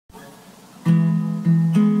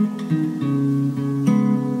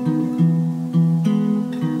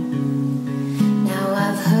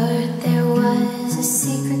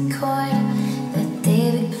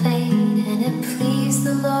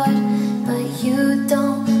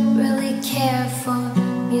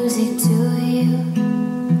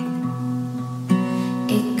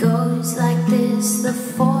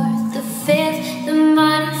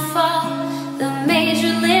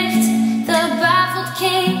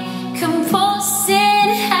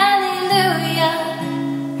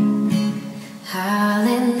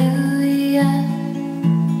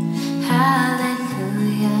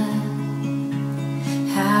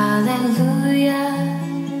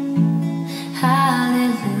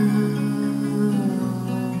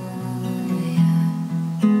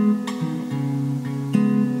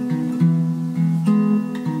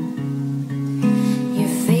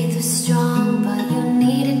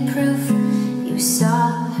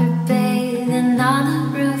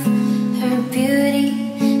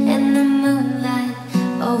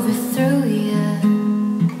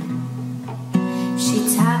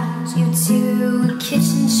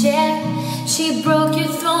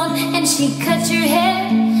she cut your hair,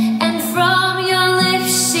 and from your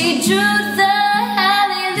lips she drew the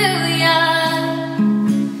hallelujah.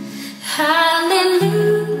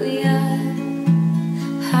 Hallelujah,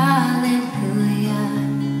 hallelujah,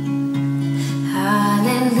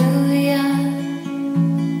 hallelujah,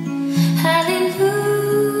 hallelujah.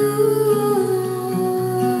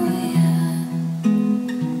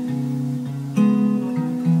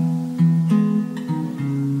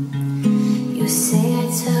 You say I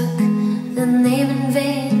took the name in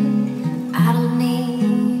vain. I don't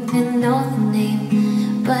even know the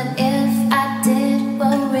name, but if I did,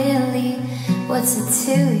 well really, what's it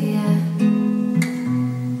to ya?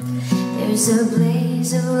 There's a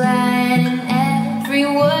blaze of light in every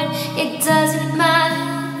word. It doesn't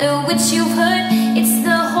matter which you've heard. It's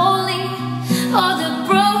the holy or the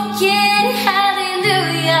broken.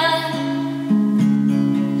 Hallelujah,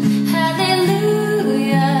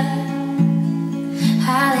 hallelujah,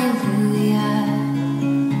 hallelujah,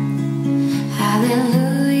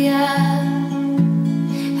 hallelujah,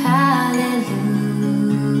 hallelujah.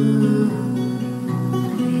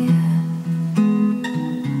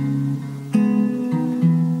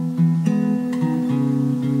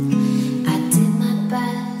 I did my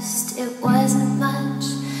best, it wasn't much.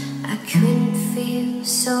 I couldn't feel,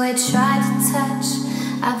 so I tried to touch.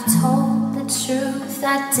 I've told the truth,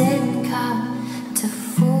 I didn't come